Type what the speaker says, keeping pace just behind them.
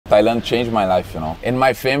Thailand changed my life, And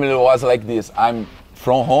my family was like this. I'm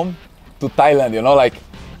from home to Thailand, like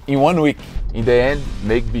in 1 week. In the end,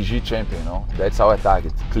 make BG champion, That's our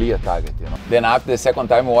target, clear target, Then after the second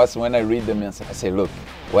time was when I read the message. I say, look,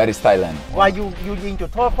 where is Thailand? Why you ยิงจุด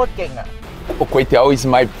โทษโคตรเก่งอ่ะ Kway Teow is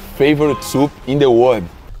my favorite soup in the world.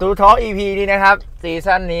 ตูทอล์ก EP นี้นะครับซี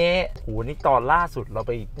ซั่นนี้โหนี่ตอนล่าสุดเราไ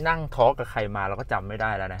ปนั่งทอล์กกับใครมาเราก็จำไม่ไ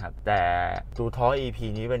ด้แล้วนะครับแต่ตูทอล์ก EP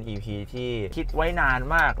นี้เป็น EP ที่คิดไว้นาน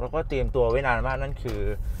มากแล้วก็เตรียมตัวไว้นานมากนั่นคือ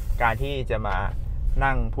การที่จะมา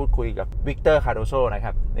นั่งพูดคุยกับวิกเตอร์คาร์โดโซนะค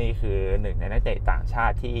รับนี่คือหนึ่งในนักเตะต่างชา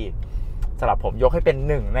ติที่สำหรับผมยกให้เป็น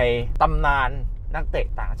หนึ่งในตำนานนักเตะ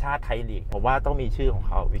ต่างชาติไทยลีกผมว่าต้องมีชื่อของ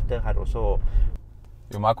เขาวิกเตอร์คาร์โดโซ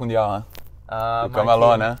You mark un dia, huh? You come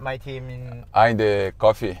alone, huh? My team in in the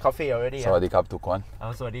coffee already สวัสดีครับทุกคน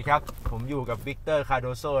สวัสดีครับผมอยู่กับวิกเตอร์คาร์โด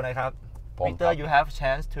โซนะครับวิกเตอร์ you have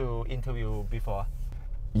chance to interview before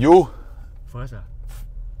You first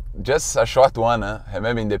just a short one, huh?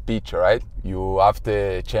 Remember in the picture, right? You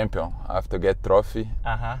after champion, after get trophy,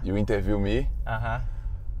 you interview me.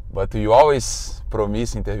 But you always promise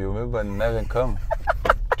interview me, but never come.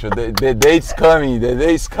 Today, the day is coming. The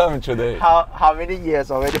day is coming today. How many years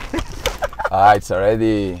already? It's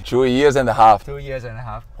already 2 years and a half. 2 years and a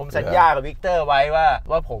half. ผมสัญญากับวิกเตอร์ไว้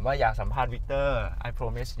ว่าผมอยากสัมภาษณ์วิกเตอร์ I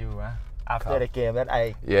promise you after the game that I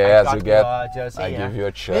got your jersey. I give you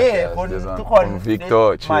a shirt. นี่คุณทุกคน Victor,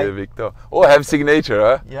 Victor. Oh, have signature,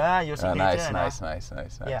 huh? Yeah, your signature. Nice.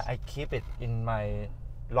 Yeah, I keep it in my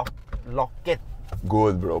locket.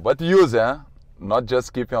 Good, bro. But use, Not just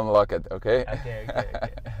keep it on locket, okay? Okay.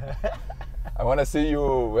 I want to see you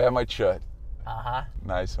wear my shirt.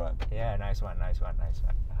 Nice one. Yeah, nice one น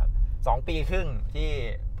ะครับ2 ปีครึ่งที่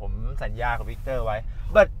ผมสัญญากับวิกเตอร์ไว้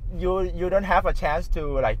but you don't have a chance to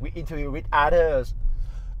like interview with others.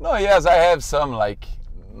 No, yes, I have some like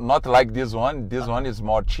not like this one. This one is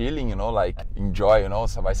more chilling, like enjoy,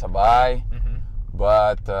 sabay.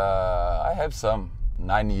 But I have some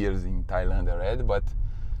 9 years in Thailand already, but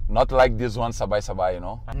not like this one sabay,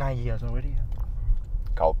 9 years already.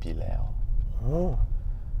 Kaupi Leo. Oh,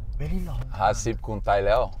 very long. Hasip kun Thai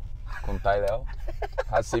Leo.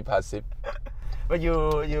 Hasip. But you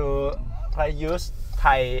use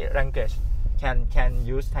Thai language. Can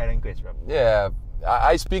use Thai language, right? Yeah,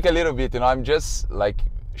 I speak a little bit, I'm just like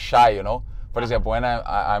shy, For example, when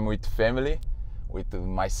I'm with family, with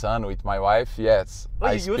my son, with my wife, yes,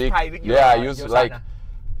 I speak. Use Thai with I use like,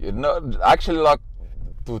 actually like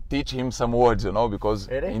to teach him some words, because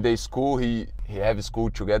really? In the school he have school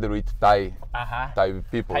together with Thai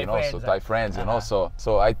people, Thai friends, so Thai friends, so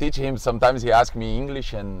I teach him. Sometimes he asks me English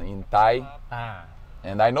and in Thai,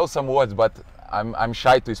 and I know some words, but I'm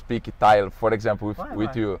shy to speak Thai. For example,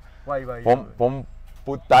 with you. Why? ผม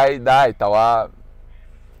พูดไทยได้แต่ว่า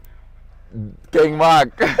เก่งมาก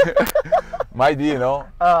My D,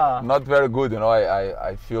 not very good,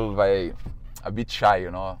 I feel a bit shy,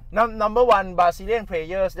 Number one Brazilian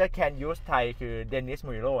players that can use Thai คือ Dennis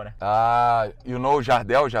Murilo นะ You know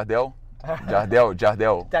Jardel. Jardel.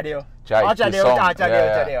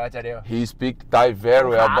 He speak Thai very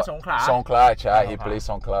well. Songkla, he plays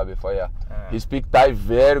Songkla before, He speak Thai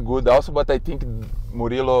very good also, but I think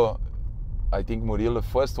Murilo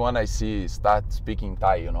first one I see start speaking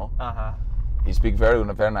Thai, He speak very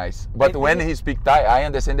nice. But when he speak Thai, I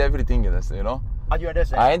understand everything, You understand?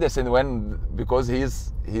 I understand because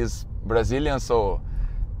he's Brazilian, so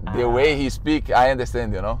the way he speak, I understand,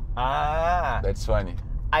 That's funny.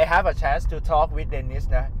 I have a chance to talk with Dennis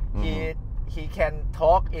นะ he can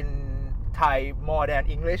talk in Thai more than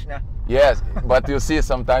English นะ Yes, but you see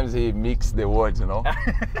sometimes he mix the words,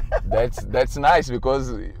 That's nice because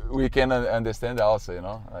we can understand also,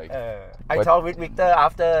 Like, I talk with Victor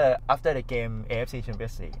after the game AFC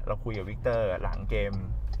Champions League เราคุยกับ Victor หลังเกม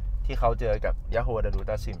ที่เขาเจอกับยาโฮดาดู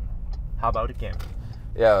ตาซิม How about the game?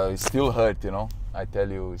 Yeah, it still hurt, I tell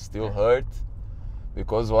you, it still hurt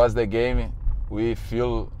because was the game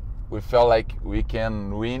we felt like we can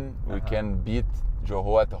win, we can beat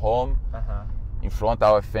Johor at home in front of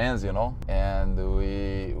our fans, and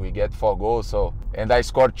we get 4 goals. So and I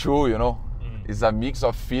scored 2, It's a mix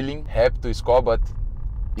of feeling happy to score, but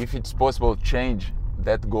if it's possible, change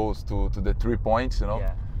that goals to the 3 points,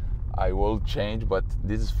 I will change. But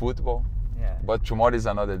this is football. Yeah. But tomorrow is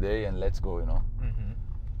another day, and let's go,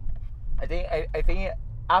 I think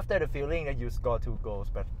after the feeling that you score 2 goals,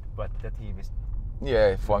 but the team is.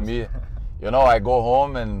 Yeah, for me, I go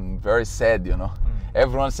home and very sad,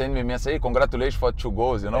 Everyone send me message, hey, congratulations for 2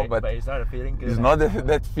 goals, but it's not a feeling good. It's not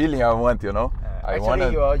that feeling I want,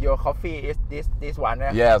 Actually, your coffee is this one.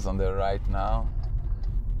 Yes, on the right now.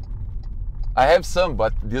 I have some,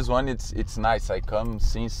 but this one it's nice. I come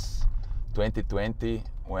since 2020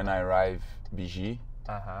 when I arrive BG.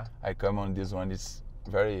 I come on this one. It's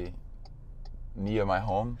very near my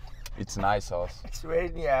home. It's nice also. It's very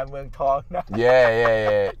near เมืองทองนะ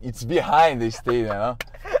Yeah. It's behind the stadium, no?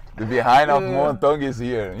 The behind of Montong is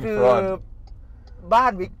here in คือ front. บ้า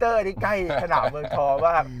นวิกเตอร์นี่ใกล้สนามเมืองทองม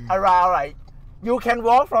าก around like you can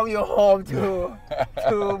walk from your home to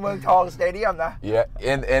เมืองทอง stadium นะ Yeah,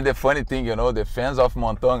 and the funny thing, you know, the fans of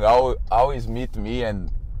Montong always meet me and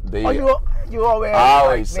they you always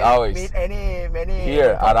always meet many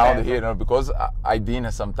here around fans. here, you know, because I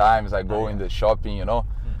dinner sometimes. I go in the shopping, you know,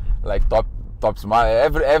 like top smart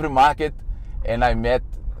every market, and I met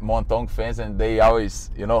Montong fans, and they always,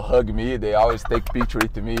 you know, hug me. They always take picture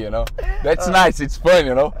with me, you know. That's nice. It's fun,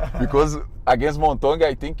 you know, because against Montong,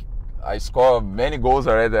 I think I score many goals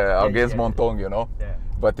already against Montong, you know. Yeah.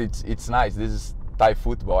 But it's nice. This is Thai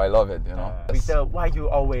football. I love it, you know. Victor, why you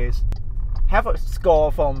always have a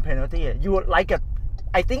score from penalty? You like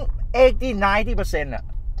I think 80-90% อะ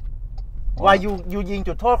ว่าyouยิง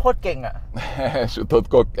จุดโทษโคตรเก่งอะ จุดโทษ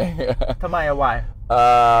โคตรเก่ง ทำไมอะ why?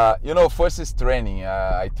 You know, first is training.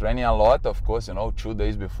 I training a lot, of course. You know, 2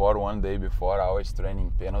 days before, 1 day before, I always training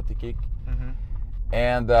penalty kick,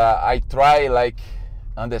 and I try like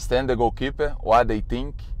understand the goalkeeper, what they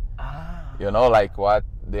think. You know, like what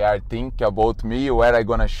they are think about me, where I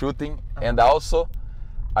gonna shooting, and also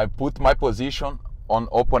I put my position on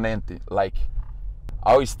opponent. Like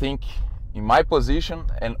I always think in my position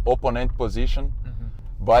and opponent position,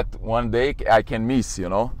 but one day I can miss. You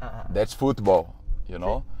know, that's football. You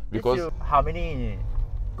know, because how many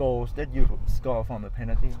goals that you score from the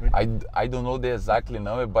penalty? I don't know the exactly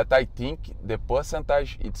number, but I think the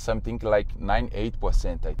percentage it's something like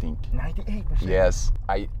 98%. I think 98%. Yes,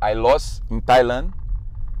 I lost in Thailand.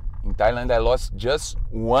 In Thailand, I lost just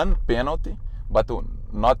one penalty, but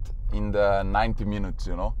not in the 90 minutes.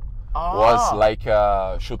 You know, was like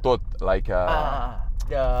shootout, like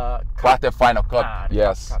the quarter-final cup. Cup.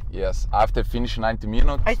 Yes. After finish 90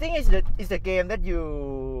 minutes. I think it's the game that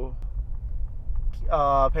you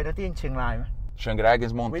penalty in Chiang Rai. Chiang Rai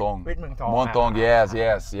against Montong. With Montong. Montong,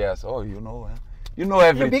 yes. Oh, you know, man. You know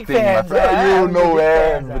everything, big fans, my friend. You know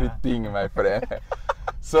fans, everything, my friend.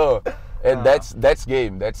 So, and that's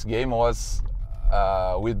game. That game was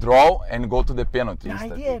withdraw and go to the penalty.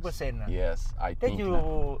 98%. Yes, I think.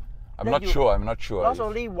 I'm not sure. Lost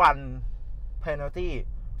only one penalty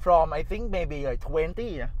from I think maybe like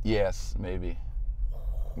 20. Yes, maybe.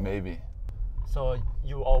 So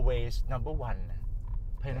you always number one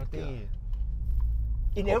penalty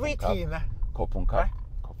in every team. ขอบคุณครับ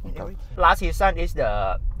Last season is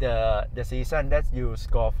the season that you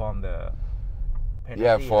score from the penalty.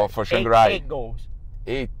 Yeah, for Chiang Rai. 8 goals.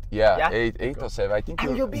 8, yeah. 8 or 7. I think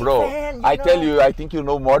you big bro. Fan, tell you, I think you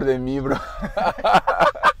know more than me, bro.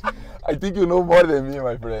 I think you know more than me,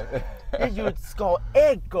 my friend. You score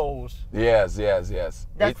 8 goals. Yes.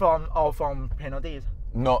 That's from penalties.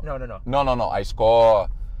 No. I score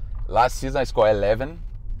last season. I scored 11,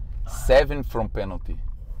 7 from penalty.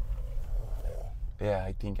 Yeah,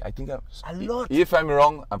 I think a lot. If I'm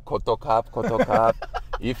wrong, I'm koto kap.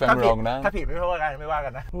 If I'm wrong, นะ ถ้าผิดไม่ว่ากั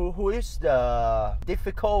นนะ Who is the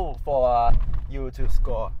difficult for you to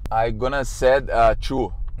score? I gonna said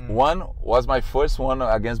 2. One was my first one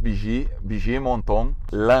against BG Montong.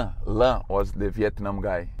 Lan was the Vietnam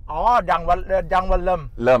guy. Dang Van Lam.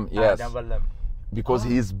 Lam, yes. Dang Van Lam. Because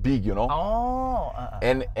he's big, you know.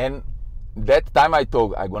 And that time I told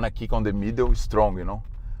I gonna kick on the middle strong, you know.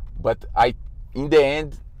 But in the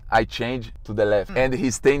end I changed to the left, and he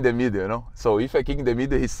stay in the middle, you know. So if I kick in the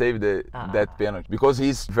middle, he saved that penalty because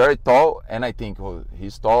he's very tall, and I think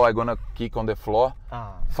he's tall. I gonna kick on the floor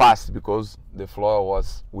fast because the floor was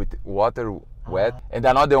with water wet. And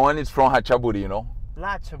another one is from Ratchaburi, you know.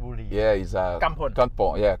 Ratchaburi. Yeah, he's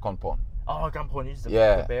Kampong. Yeah, Kampong. Kampong is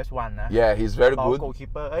the best one. Yeah, he's very good.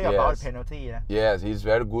 Goalkeeper. About penalty. Yes, he's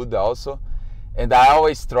very good also. And I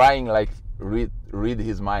always trying like read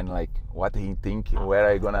his mind, like what he think, where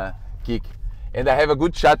I gonna kick. And I have a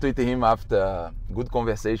good chat with him good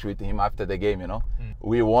conversation with him after the game, you know.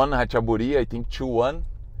 We won Ratchaburi, I think 2-1,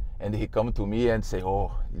 and he come to me and say,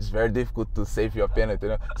 oh, it's very difficult to save your penalty,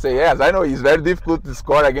 you know. Say, yes, I know, it's very difficult to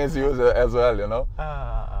score against you as well, you know.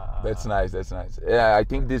 That's nice. Yeah, I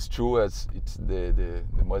think this two it's the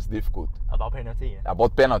most difficult. About penalty.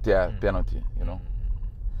 About penalty, penalty, you know.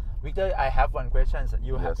 Victor, I have one question.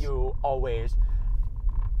 You always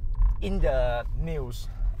in the news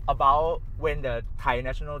about when the Thai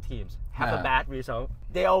national teams have a bad result.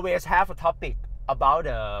 They always have a topic about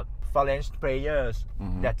the foreign players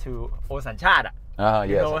that to โอนสัญชาติ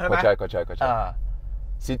Yes. ใช่ไหม Kochai.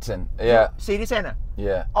 Citizen. Yeah. Citizen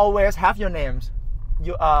Yeah. always have your names.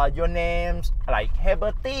 Your names like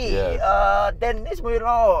Heberty, Yes. Dennis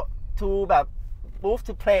Murillo to แบบ move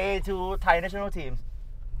to play to Thai national teams.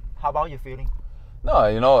 How about your feeling? No,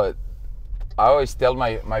 I always tell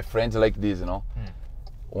my friends like this,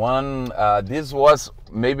 this was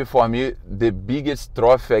maybe for me the biggest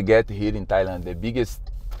trophy I get here in Thailand. The biggest,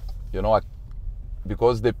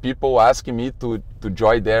 because the people asking me to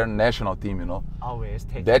join their national team, Always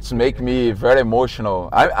take. That's make me very emotional.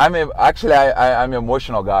 I'm an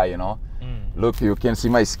emotional guy, Look, you can see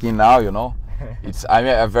my skin now, I'm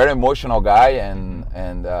a very emotional guy,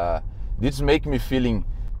 and this make me feeling,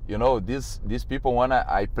 these people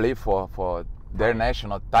I play for their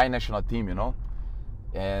Thai national team,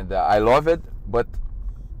 and I love it, but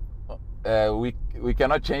we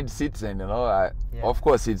cannot change citizen, Of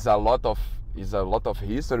course, it's a lot of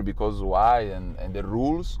history because why and the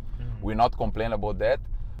rules. We not complain about that.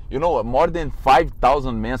 More than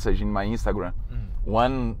 5,000 messages in my Instagram.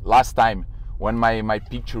 One last time when my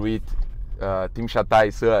picture with Tim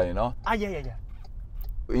Shatai sir, Yeah.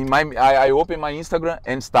 I open my Instagram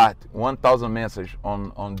and start 1,000 message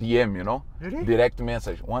on DM, Really? Direct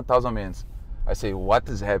message, 1,000 messages. I say, what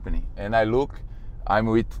is happening? And I look, I'm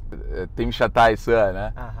with Tim Shatai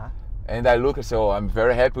sir, And I look and say, I'm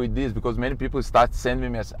very happy with this because many people start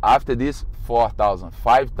sending me messages. After this, 4,000,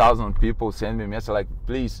 5,000 people send me messages like,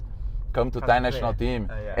 please come to Thai national team.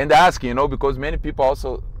 Yeah. And asking, because many people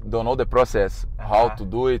also don't know the process, how to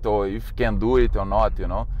do it or if can do it or not,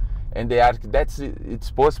 And they ask,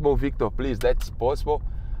 it's possible, Victor, please, that's possible.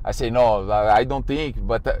 I say, no, I don't think,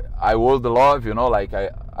 but I would love, like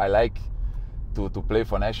I like to play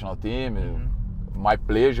for national team. My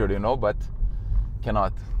pleasure, but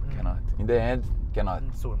cannot. In the end, cannot.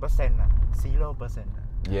 0% 0%.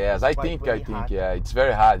 Yes, I think, yeah, it's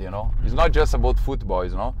very hard, It's not just about football,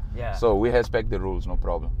 Yeah. So we respect the rules, no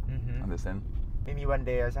problem. Understand? Maybe one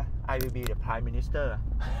day, I will be the prime minister.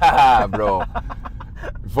 Bro,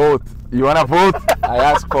 vote. You wanna vote? I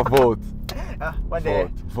ask for vote. One day.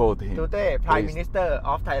 Vote him. Today, prime Please. minister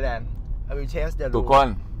of Thailand. I will change the rule. Tukon,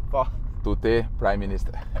 For Tute, prime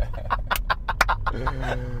minister.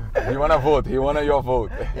 He wanna vote. He wanna your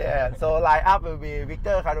vote. yeah. So line up will be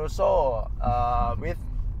Victor Cardozo with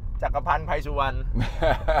จักรพันธ์ไพสุวรรณ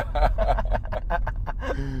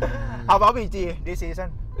How about BG this season?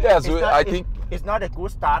 Yes, I think it's not a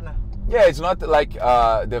good start. Yeah, it's not like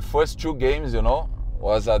the first two games,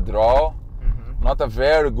 was a draw. Not a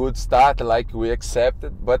very good start like we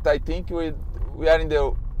accepted, but I think we are in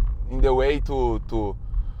the way to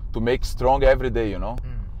make strong every day,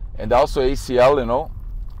 And also ACL,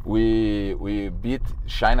 we beat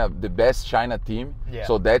China, the best China team. Yeah.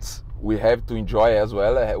 So we have to enjoy as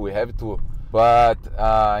well. We have to, but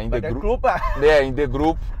in the group, in the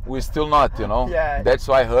group we still not, Yeah. That's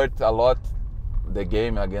why hurt a lot the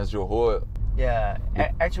game against Johor. Yeah,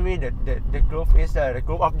 actually the group is the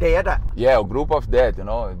group of death. Yeah, a group of death,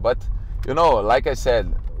 But like I said,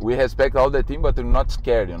 we respect all the team, but we're not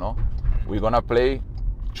scared, We're gonna play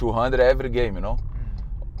 200 every game,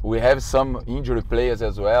 We have some injury players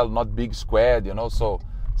as well, not big squad, So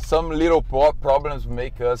some little problems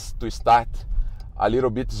make us to start a little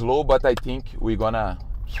bit slow, but I think we're gonna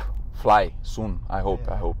fly soon. I hope.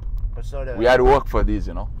 So We are work for this,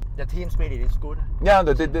 The team spirit is good. Yeah,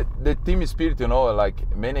 the team spirit, like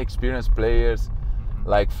many experienced players,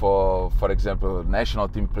 like for example, national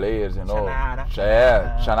team players,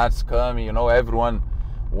 Shanat's coming, everyone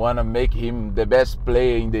wanna make him the best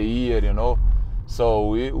player in the year, So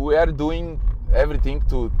we are doing everything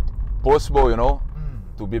to possible,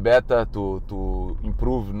 to be better, to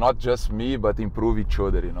improve not just me, but improve each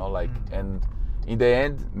other, and in the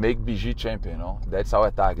end make BG champion, That's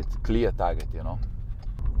our target, clear target,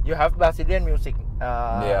 You have Brazilian music.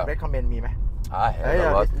 Yeah. Recommend me, man. I have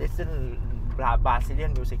a lot. Listen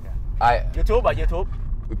Brazilian music. YouTube. YouTube.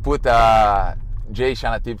 We put Jay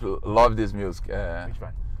Shanatip love this music. Which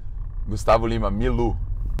one? Gustavo Lima, Milu.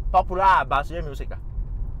 Popular Brazilian music.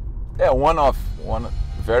 Yeah, one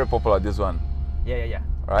very popular. This one. Yeah.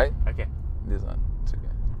 Right? Okay. This one. It's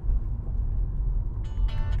okay.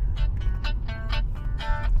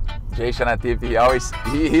 Jay Shanatip,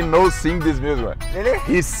 he knows sing this music, man. Really?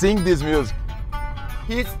 He sing this music.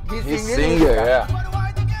 He's singer, yeah.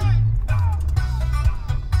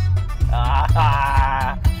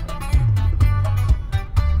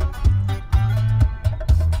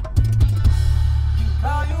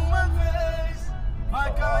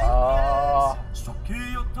 Só que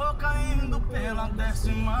eu tô caindo pela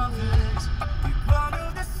 10ª vez. E quando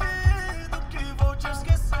eu decido que vou te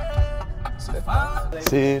esquecer, você fala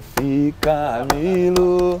Se fica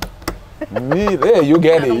Milo. Hey, you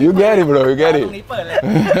get it, bro, you get ต it. รงนี้เปิดเลย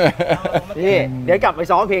นี่เดี๋ยวกลับไป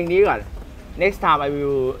ซ้อมเพลงนี้ก่อน next time I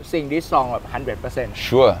will sing this song แบบ 100%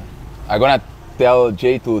 Sure. I'm gonna tell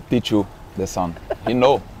Jay to teach you the song. He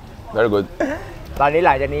know. Very good. ตอนนี้ห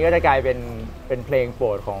ลังจากนี้ก็จะกลายเป็นเพลงโปร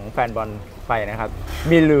ดของแฟนบอลไปนะครับ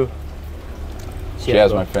มิลู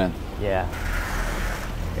Cheers, my friend. Yeah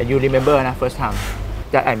and you remember นะ first time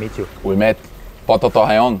that I meet you We met Poto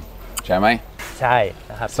Torreon, ใช่ไหม ใช่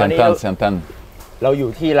นะครับตอนนี้ Santan. เราอยู่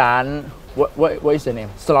ที่ร้าน what is the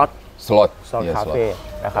name slot Slot. Yeah, cafe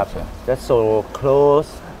slot. นะครับ just so close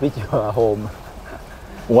with your home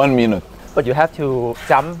 1 minute. but you have to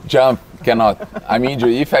Jump, cannot. I'm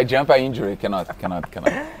injured. If I jump, I injury. Cannot.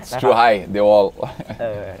 It's too high, the wall.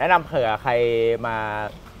 แนะนำเผื่อใครมา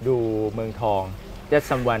ดูเมืองทอง just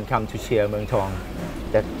someone come to cheer เมืองทอง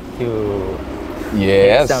that to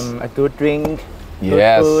Yes. some a good drink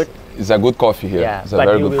Yes. good food It's a good coffee here. yeah It's a but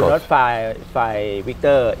very you good will coffee. not find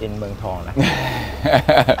Victor in เมืองทองนะ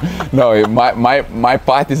No, my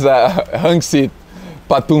part is a hang seat.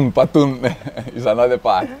 Patum. Is another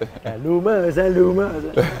part. rumors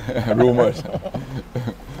Rumors.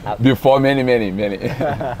 Before many.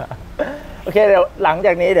 โอเคเดี๋ยวหลังจ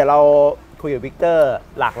ากนี้เดี๋ยวเราคุยกับวิกเตอร์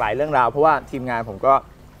หลากหลายเรื่องราวเพราะว่าทีมงานผมก็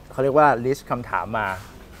เขาเรียกว่า list คำถามมา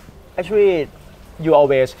actually you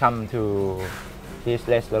always come to this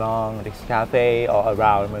restaurant this cafe or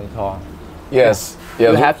around เมืองทอง Yes. you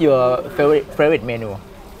have your favorite menu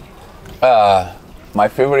My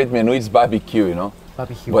favorite menu is barbecue,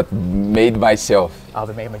 barbecue but made myself. เอาไป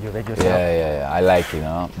make มาอยู่ได้ yourself Yeah. I like it,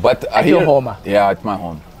 But At here, your home? Yeah, at my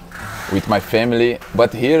home, with my family.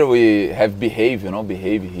 But here we have behave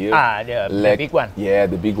here. the big one Yeah,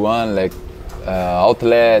 the big one, like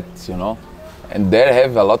outlets, and there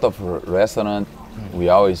have a lot of restaurant. We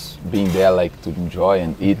always been there, like to enjoy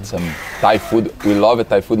and eat some Thai food. We love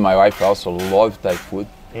Thai food. My wife also loves Thai food.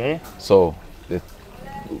 yeah So,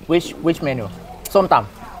 which menu ส้มต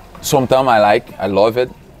sometimes I like. I love it.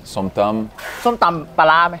 Sometimes ำส้มตำปลา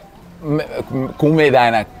ร้าไหม kungไม่ได้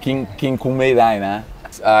นะ king คงไม่ได้นะ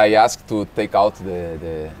I asked to take out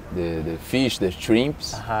the fish, the shrimps.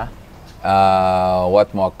 What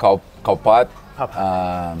more? ข้าวผัด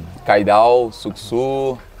ไข่ดาวสุก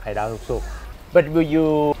ไข่ดาวสุกๆ but will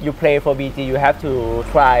you play for BG you have to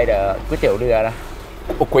try the ก๋วยเตี๋ยวเรือนะ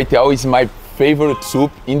Kway teow is my favorite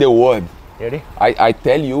soup in the world. เดี๋ยวดิ I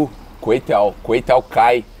tell you, kway teow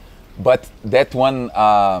kai, but that one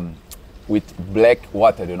with black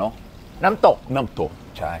water, น้ำตก น้ำตก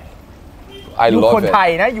ใช่ I อยู่ love คน it. ไทย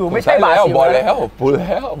นะอยู่ไม่ใช่บราซิล บอล นะ แล้ว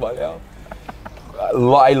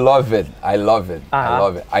I love it. I love it.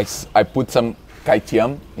 I put some ไก่เทียม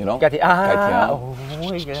กระเทียม ไก่เทียม โอ้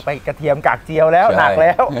ยไปกระเทียมกากเจียวแล้วหนักแ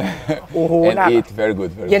ล้วโอ้โห and หนัก eat very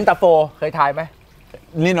good. เย็นตาโฟเคยทายไหม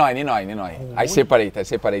นิดหน่อย I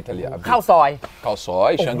separate ali. ข้าวซอย ข้าวซอ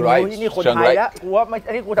ย โอ้ Shanghai โหนี่คนไทยแล้วกูว่าไม่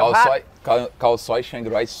อันนี้กูสัมภาษณ์ ข้าวซอย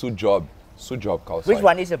Shanghai สุดยอดข้าวซอย which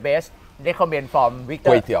one is the best recommend from Victor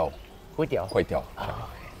ก๋วยเตี๋ยว ก๋วยเตี๋ยว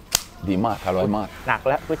ดีมากอร่อยมาก หนัก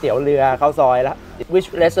แล้วก๋วยเตี๋ยวเรือข้าวซอยแล้ว which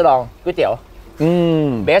restaurant ก๋วยเตี๋ยว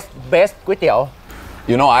best ก๋วยเตี๋ยว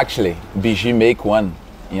Actually BG make one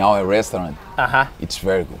in our restaurant. It's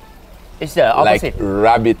very good. it's the opposite Like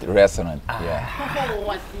rabbit restaurant. Yeah.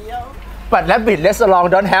 but rabbit restaurant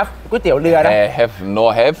don't have ก๋วยเตี๋ยวเรือนะ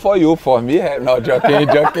have for you, for me have. No,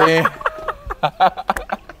 joking.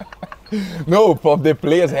 No, for the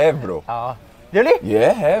players have, bro. really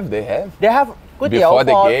Yeah, they have. they have ก๋วยเตี๋ยว Before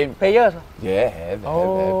the for game. players Yeah, have.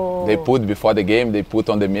 They put before the game. They put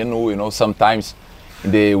on the menu. Sometimes in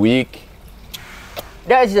the week.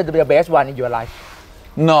 that is the best one in your life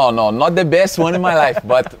No, not the best one in my life,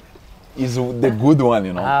 but is the good one,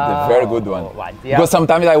 the very good one. Because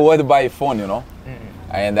sometimes I order by phone,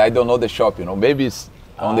 and I don't know the shop, maybe it's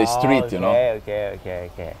on the street,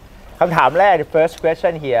 okay คำถามแรก the first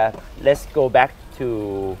question here let's go back to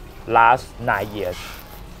last 9 years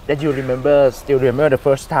that you still remember the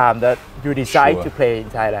first time that you decide Sure. to play in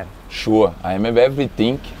Thailand Sure, I remember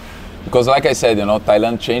everything, because like I said,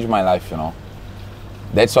 Thailand changed my life,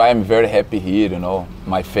 That's why I'm very happy here,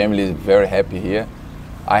 My family is very happy here.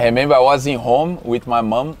 I remember I was in home with my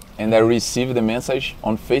mom and I received the message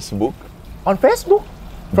on Facebook. on Facebook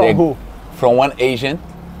from who From one agent,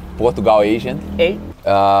 Portugal agent.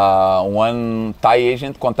 One Thai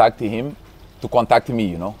agent contacted him to contact me,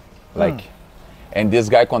 and this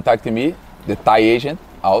guy contacted me, the Thai agent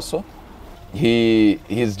also.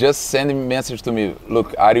 He's just sending a message to me. Look,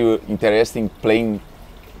 are you interested in playing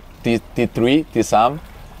T3, T-Sam,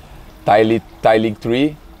 Thai League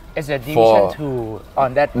 3? Is a division 2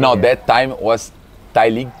 on that No, year? that time was Thai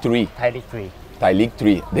League 3. Thai League 3 Thai League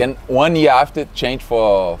 3. Then 1 year after, change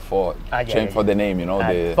for the name, you know.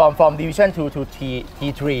 From Division 2 to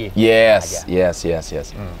T3. Yes.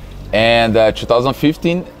 And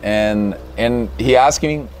 2015, and he asked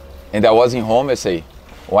me, and I was in home. I say,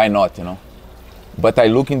 why not, you know? But I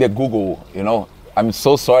look in the Google, you know. I'm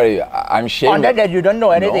so sorry. I'm ashamed. On that day, you don't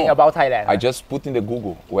know anything about Thailand. I just put in the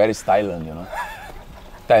Google, where is Thailand, you know?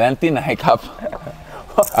 Thailand ที่ไหนครับ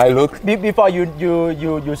I look. Before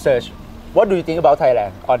you search, what do you think about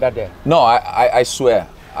Thailand on that day? No, I swear,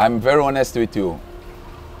 I'm very honest with you.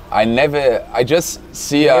 I just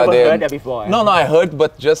see never heard that before. No, I heard,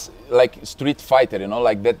 but just like street fighter, you know,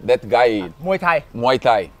 like that guy. Muay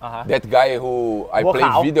Thai. That guy who I play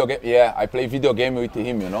Khao. video game. Yeah, I play video game with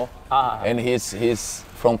him, you know. And he's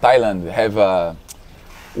from Thailand. Have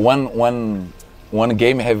one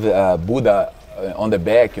game have Buddha on the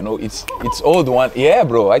back, you know. It's old one. Yeah,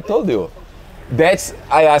 bro, I told you.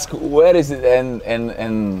 I ask where is it,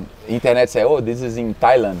 and internet say, oh, this is in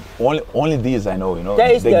Thailand. Only this I know, you know.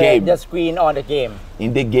 There is the game. The screen on the game.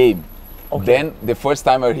 In the game. Okay. Then the first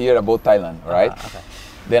time I hear about Thailand, right? Okay.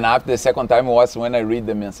 Then after the second time was when I read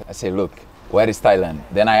the message. I say, look, where is Thailand?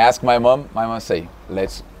 Then I ask my mom. My mom say,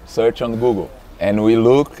 let's search on Google. And we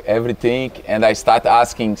look everything, and I start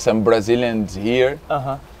asking some Brazilians here.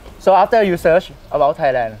 So after you search about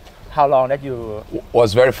Thailand, how long that you?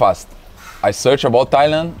 Was very fast. I search about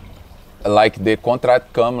Thailand, like the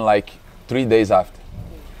contract come like 3 days after.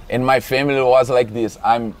 And my family was like this.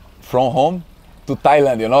 I'm from home to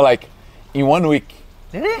Thailand, you know, like in 1 week.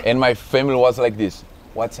 Really? And my family was like this.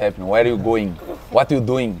 What's happening? Where are you going? What are you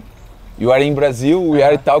doing? You are in Brazil, we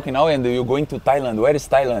are talking now, and you're going to Thailand. Where is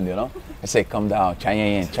Thailand, you know? I say, calm down,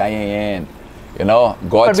 Chayen. You know,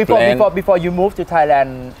 God's plan. Before you moved to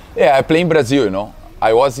Thailand. Yeah, I play in Brazil, you know.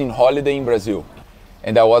 I was in holiday in Brazil.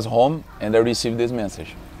 And I was home, and I received this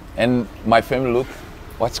message. And my family looked,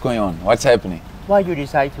 what's going on? What's happening? Why you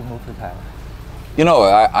decide to move to Thailand? You know,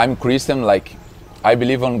 I'm Christian, like, I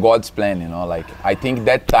believe on God's plan, you know. Like, I think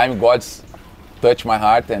that time God's touched my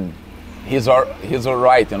heart, and He's all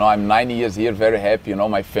right, you know. I'm 9 years here, very happy, you know.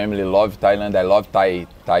 My family love Thailand. I love Thai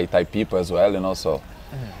people as well, you know. So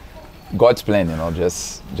God's plan, you know,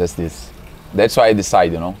 just this. That's why I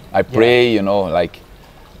decide, you know. I pray, you know, like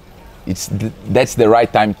that's the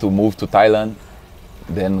right time to move to Thailand.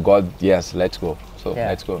 Then God, yes, let's go. So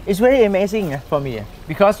let's go. It's very amazing for me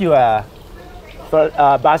because you are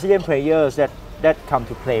Brazilian players that come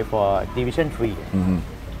to play for Division 3,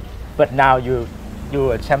 but now you're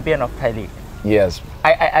a champion of Thai League. Yes.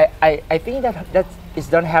 I think that it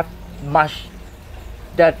don't have much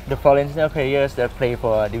that the foreigner players that play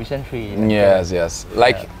for Division 3. Yes.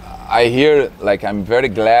 Like I hear, like I'm very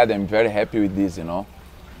glad, I'm very happy with this, you know.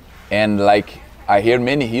 And like I hear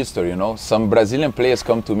many history, you know. Some Brazilian players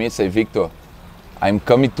come to me and say, Victor, I'm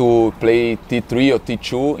coming to play T3 or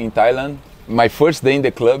T2 in Thailand. My first day in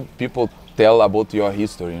the club, people tell about your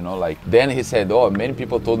history, you know, like then he said, oh, many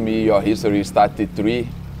people told me your history, you start T3,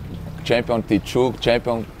 champion T2,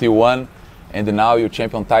 champion T1, and now you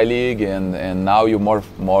champion Thai League, and now you more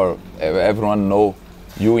everyone know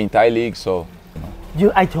you in Thai League, so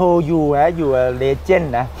I told you you are a legend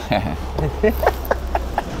นะ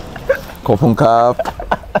ขอบคุณครับ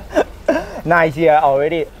Nice year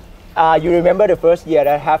already. You remember the first year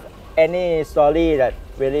that have any story that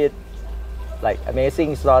really like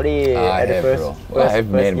amazing story at the first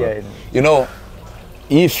year? You know,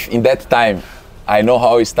 if in that time I know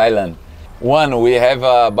how is Thailand. One, we have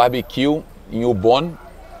a barbecue in Ubon.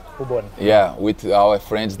 Yeah, with our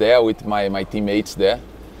friends there, with my teammates there.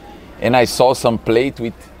 And I saw some plate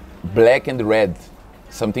with black and red.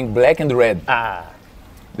 Something black and red.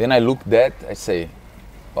 Then I looked at, I say,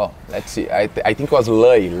 well, let's see. I think it was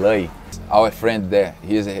Lay, our friend there.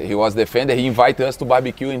 He was defender. He invited us to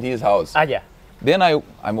barbecue in his house. Yeah. Then I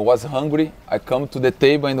was hungry. I come to the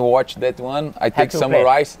table and watch that one. I take some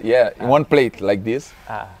rice. Yeah, one plate like this.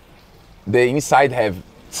 The inside have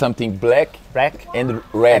something black and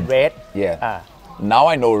red. Yeah. Now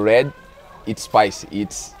I know red, it's spicy,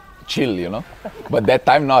 it's chill, you know. But that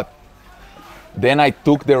time not. Then I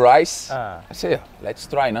took the rice. I said, let's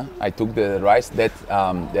try, no? I took the rice, that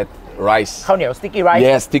rice. ข้าวเหนียว sticky rice.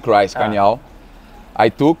 Yeah, stick rice, ข้าวเหนียว. I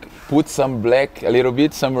put some black, a little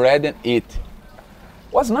bit, some red, and eat.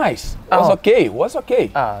 Was nice. Was okay.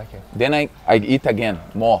 Okay. Then I eat again,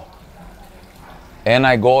 more. And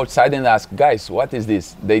I go outside and ask, guys, what is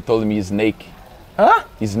this? They told me snake. Huh?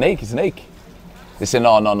 Snake. They say,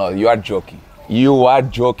 no, you are joking. You are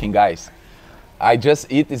joking, guys. I just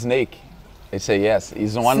eat snake. They say, yes.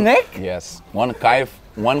 It's one snake? Yes. One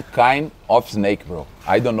kind of snake, bro.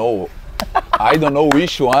 I don't know I don't know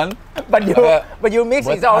which one. but you mix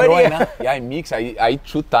But it already. Aroy na. Yeah, I mix. I eat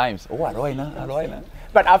 2 times. Oh, Aroy na.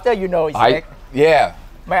 but after you know it's like Yeah.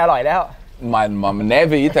 ไม่อร่อยแล้ว My mom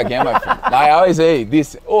never eat again, my friend. I always say this.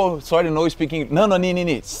 Oh, sorry, no speaking. No,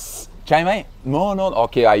 ni. Chai mai? No.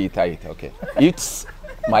 Okay, I eat. Okay. It's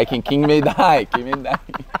Mike and King may die.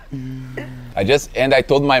 I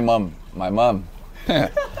told my mom.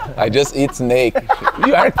 I just eat snake.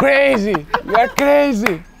 You are crazy.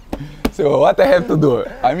 So what I have to do?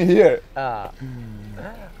 I'm here.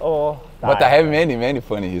 But I have many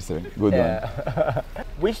funny history. Good one.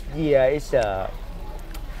 Which year is the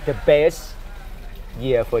best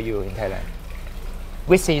year for you in Thailand?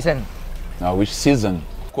 Which season? Now, which season?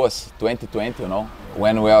 Of course, 2020.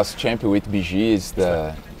 When we was champion with BG is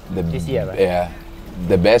the This year, right? Yeah,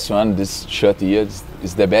 the best one. This short year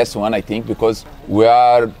is the best one, I think, because we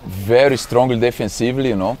are very strongly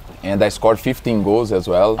defensively, and I scored 15 goals as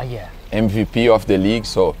well. Yeah. MVP of the league,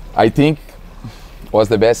 so I think was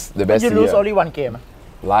the best You year. lose only one game.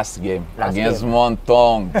 Last game against game.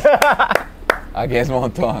 Montong.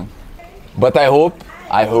 But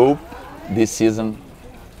I hope this season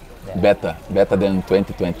better than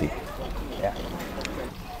 2020. Yeah.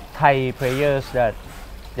 Thai players that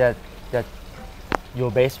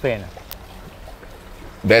your best friend.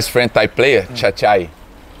 Best friend Thai player, Chachai.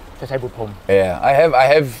 จะใช้บุตรพรหม Yeah,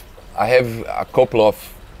 I have a couple of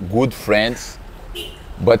good friends,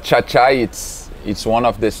 but Chachai it's one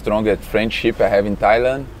of the strongest friendship I have in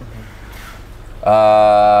Thailand.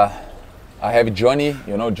 I have Johnny,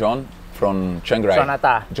 John from Chiang Rai.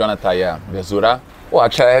 Jonathan, yeah, Bezura. Oh,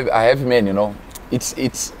 actually I have many,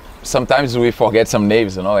 It's sometimes we forget some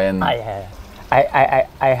names, and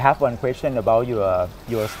I have one question about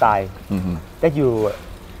your style. That you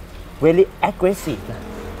really aggressive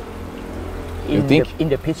You think? in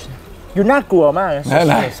the pitch. You น่ากลัวมากนะ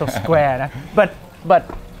so square นะ but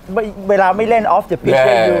เวลาไม่เล่น off the pitch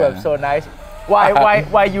Yeah. you are so nice.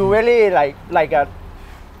 Why you really like a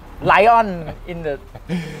lion in the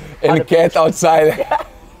and cat outside.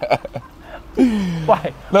 why?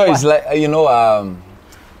 No, it's like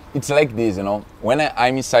it's like this, When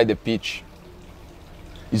I'm inside the pitch,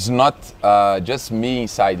 it's not just me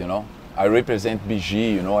inside, I represent BG,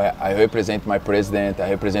 I represent my president, I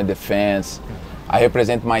represent the fans, I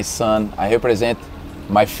represent my son, I represent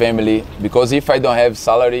my family. Because if I don't have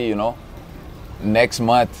salary, next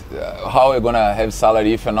month, how am I gonna have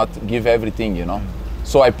salary if I not give everything,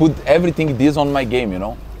 So I put everything this on my game,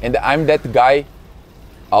 And I'm that guy.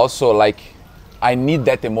 Also, like, I need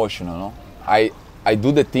that emotion, I do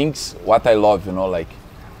the things what I love, Like,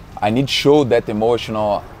 I need show that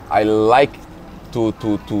emotional. I like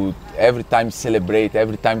to every time celebrate,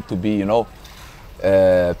 every time to be,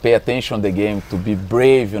 pay attention to the game, to be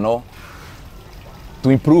brave, to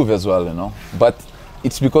improve as well, But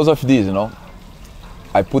it's because of this,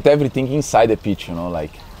 I put everything inside the pitch,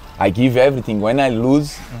 Like, I give everything. When I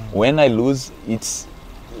lose, it's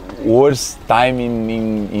worst time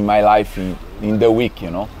in my life in the week,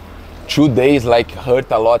 2 days like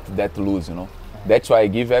hurt a lot that lose, That's why I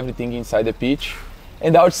give everything inside the pitch.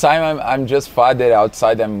 And outside I'm just father.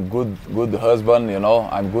 Outside I'm good husband,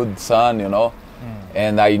 I'm good son,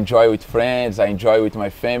 And I enjoy with friends. I enjoy with my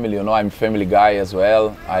family, I'm a family guy as well.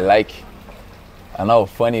 I like,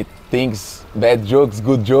 funny things, bad jokes,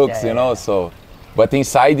 good jokes, So, but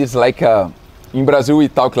inside it's like in Brazil we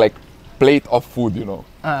talk like plate of food,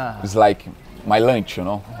 It's like my lunch,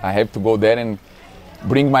 I have to go there and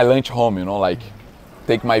bring my lunch home, like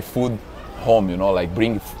take my food home, like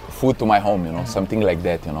bring food to my home, something like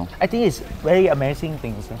that, I think it's very amazing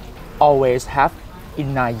things. Always have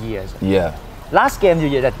in 9 years. Yeah. Last game you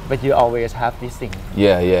did that, but you always have this thing.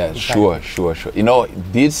 Yeah, sure.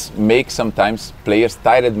 This makes sometimes players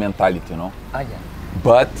tired mentality, Yeah.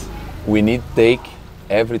 But we need take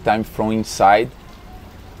every time from inside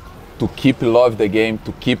to keep love the game,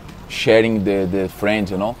 to keep sharing the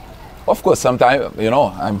friends, Of course, sometimes,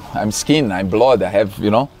 I'm skin, I'm blood, I have,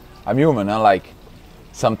 I'm human, like,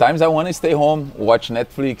 sometimes I want to stay home, watch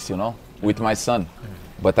Netflix, with my son.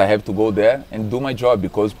 But I have to go there and do my job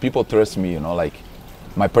because people trust me, like,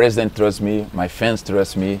 my president trusts me, my fans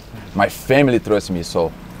trust me, my family trusts me.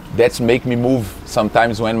 So that's make me move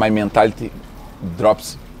sometimes when my mentality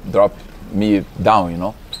drop me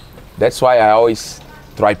down, That's why I always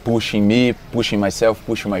try pushing myself,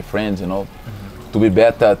 pushing my friends, to be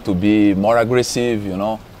better, to be more aggressive,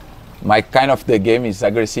 My kind of the game is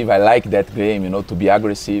aggressive. I like that game, to be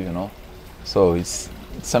aggressive, So it's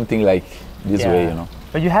something like this way,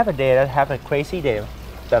 But you have a day that have a crazy day.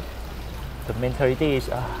 The mentality is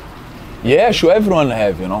Yeah, sure. Everyone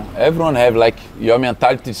have, you know. Everyone have like your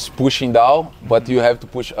mentality is pushing down, but you have to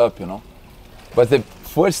push up, you know. But the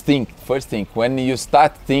first thing, when you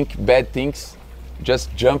start think bad things,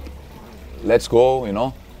 just jump, let's go, you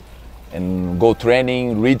know, and go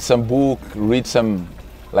training, read some book, read some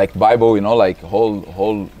like Bible, you know, like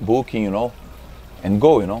whole booking, you know, and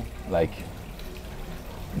go, you know, like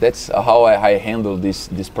that's how I handle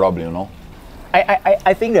this problem, you know.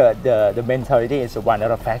 I think the mentality is one of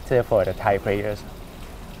the factors for the Thai players.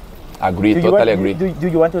 Agree, totally agree. Do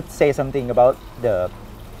you want to say something about the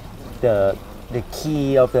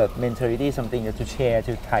key of the mentality, something to share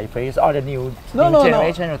to Thai players or the new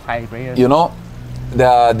generation of Thai players? You know,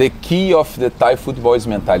 the key of the Thai football is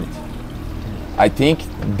mentality. I think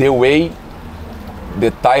the way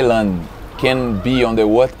the Thailand can be on the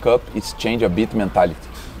World Cup is change a bit mentality.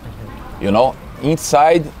 You know,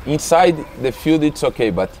 inside the field it's okay,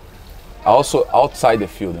 but also outside the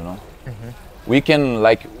field, you know. We can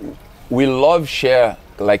like, we love share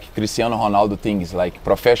like Cristiano Ronaldo things, like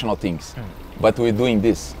professional things, but we're doing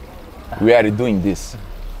this. We are doing this.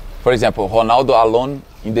 For example, Ronaldo alone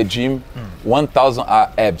in the gym, 1,000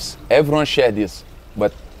 abs. Everyone share this,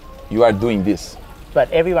 but you are doing this. But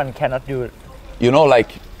everyone cannot do it. You know,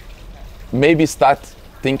 like maybe start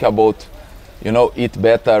think about, you know, eat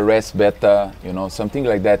better, rest better, you know, something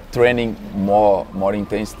like that. Training more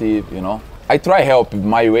intensity, you know. I try help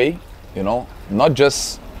my way, you know, not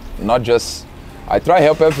just. I try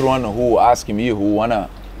help everyone who ask me, who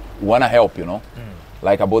wanna help, you know,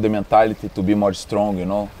 like about the mentality to be more strong, you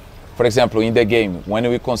know. For example, in the game, when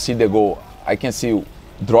we concede the goal, I can see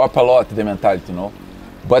drop a lot the mentality, you know.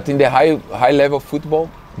 But in the high level football,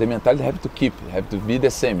 the mentality have to be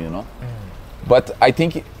the same, you know. But I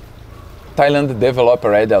think Thailand develop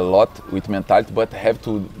already a lot with mentality, but have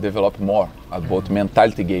to develop more about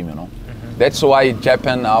mentality game, you know. That's why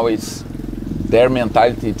Japan now is, their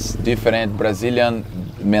mentality it's different. Brazilian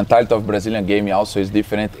mentality of Brazilian game also is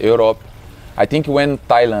different. Europe, I think when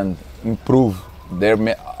Thailand improve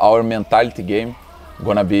our mentality game,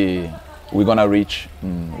 we're gonna reach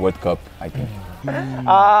World Cup, I think.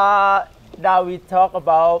 Now we talk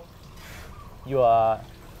about your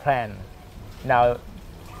plan. Now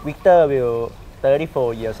Victor will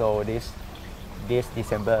 34 years old this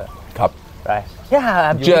December. Cup. Right? Yeah,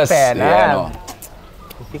 I'm a big fan.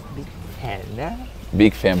 Big fan.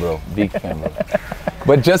 Big fan, bro. Big fan, bro.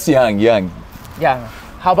 But just young.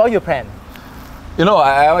 How about your plan? You know,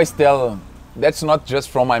 I always tell, that's not just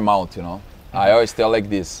from my mouth, you know. I always tell like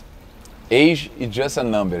this. Age is just a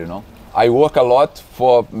number, you know. I work a lot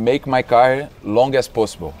for make my career long as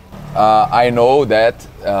possible. I know that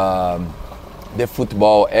the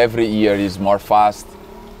football every year is more fast.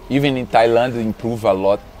 Even in Thailand, it improved a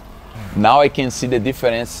lot. Now I can see the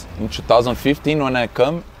difference in 2015 when I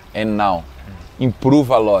come and now. Improve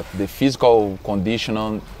a lot. The physical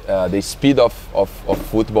condition, the speed of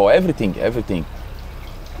football, everything.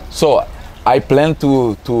 So I plan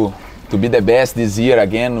to be the best this year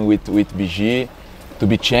again with BG, to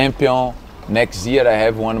be champion. Next year I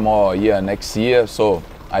have one more year next year. So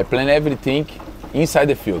I plan everything inside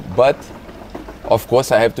the field. But of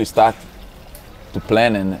course I have to start to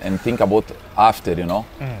plan and think about after, you know.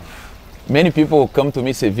 Many people come to me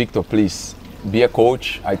and say, Victor, please be a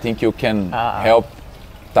coach. I think you can help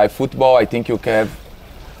Thai football. I think you can have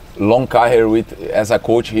long career as a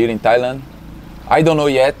coach here in Thailand. I don't know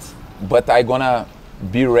yet, but I'm gonna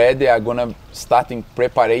be ready. I'm gonna starting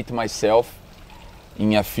preparate myself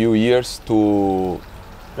in a few years to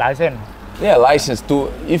license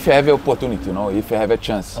to, if you have an opportunity, you know, if you have a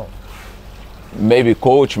chance. Maybe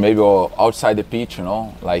coach, maybe outside the pitch, you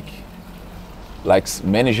know, like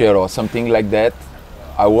manager or something like that.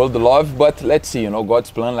 I would love, but let's see, you know,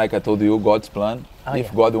 God's plan, like I told you, God's plan.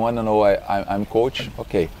 If God wanna know I'm coach,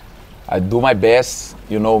 okay. I do my best,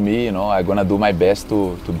 you know me, you know, I'm gonna do my best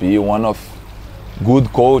to be one of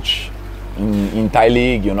good coach in Thai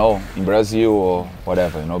league, you know, in Brazil or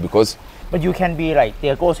whatever, you know, because. But you can be like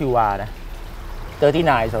Thiago Silva,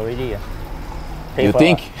 39 is already. You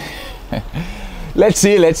think? Let's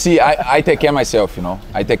see. I take care of myself, you know.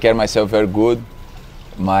 I take care of myself very good.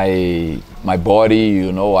 My body,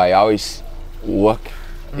 you know, I always work,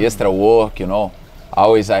 extra work, you know.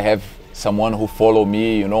 Always I have someone who follow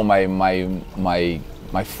me, you know,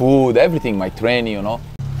 my food, everything, my training, you know.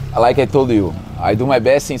 Like I told you, I do my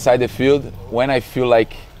best inside the field. When I feel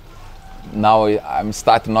like now I'm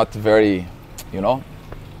starting not very, you know,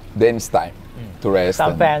 then it's time to rest.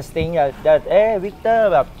 Some fans think that, hey,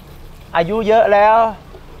 Victor, อายุเยอะแล้ว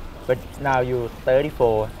but now you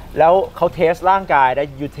 34 แล้วเขาเทสร่างกายแล้ว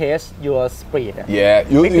you test your speed yeah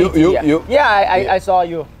you yeah I saw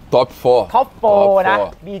you top 4 ท็อปโฟนะ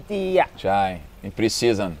BG อ่ะ ใช่ in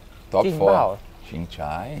pre-season top จริงเปล่า 4จริงใ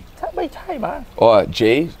ช่ ถ้าไม่ใช่มั้ง oh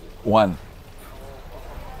Jay won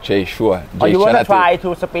Jay sure Oh, Jay you wanna Chanati. try to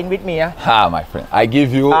spin with me อ่ะ ha my friend I give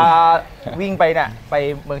you วิ่งไปน่ะไป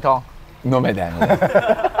เมืองทอง no me da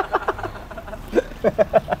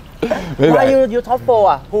Why you top 4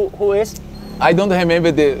 อ่ะ who is I don't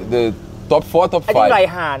remember the top 4 top I think ไร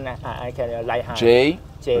 5 ฮานนะI can ไรฮาน Jay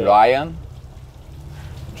Jay Ryan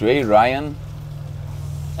Jay Ryan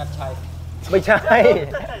ไม่ใช่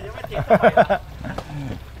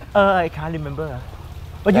I can't remember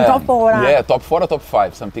but you top 4 นะ yeah top 4 or top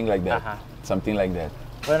 5 something like that something like that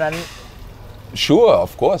เพราะนั้น sure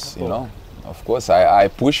of course you know of course I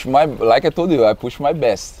push my like I told you I push my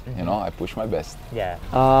best you know I push my best yeah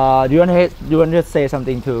do you want to say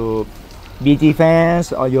something to BG fans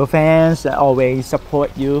or your fans that always support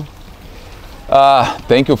you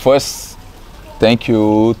thank you first thank you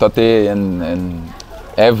Tate and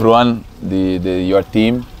everyone your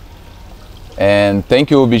team and thank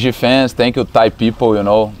you BG fans thank you Thai people you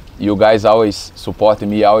know you guys always support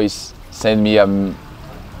me always send me a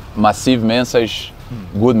massive message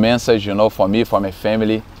good message you know for me for my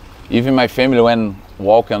family even my family when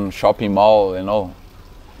walking shopping mall you know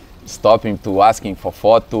stopping to asking for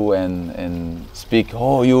photo and speak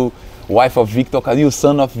oh you wife of Victor you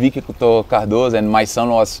son of Victor Cardozo and my son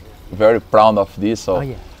was very proud of this so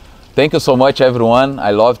thank you so much everyone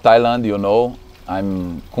I love Thailand you know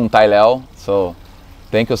I'm Kung Thai Leo so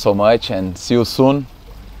thank you so much and see you soon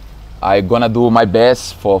I gonna do my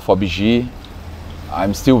best for BG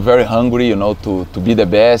I'm still very hungry you know to be the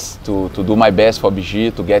best to do my best for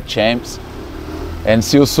BG to get champs and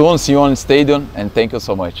see you soon see you on stadium and thank you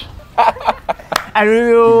so much and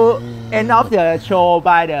we will end off the show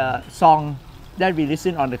by the song that we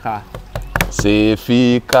listen on the car Cê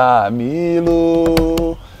fica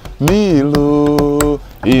Milo Milo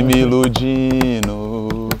e me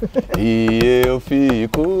iludindo e eu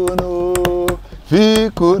fico no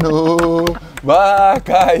mar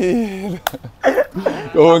caído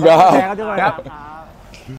ขอบคุณครับ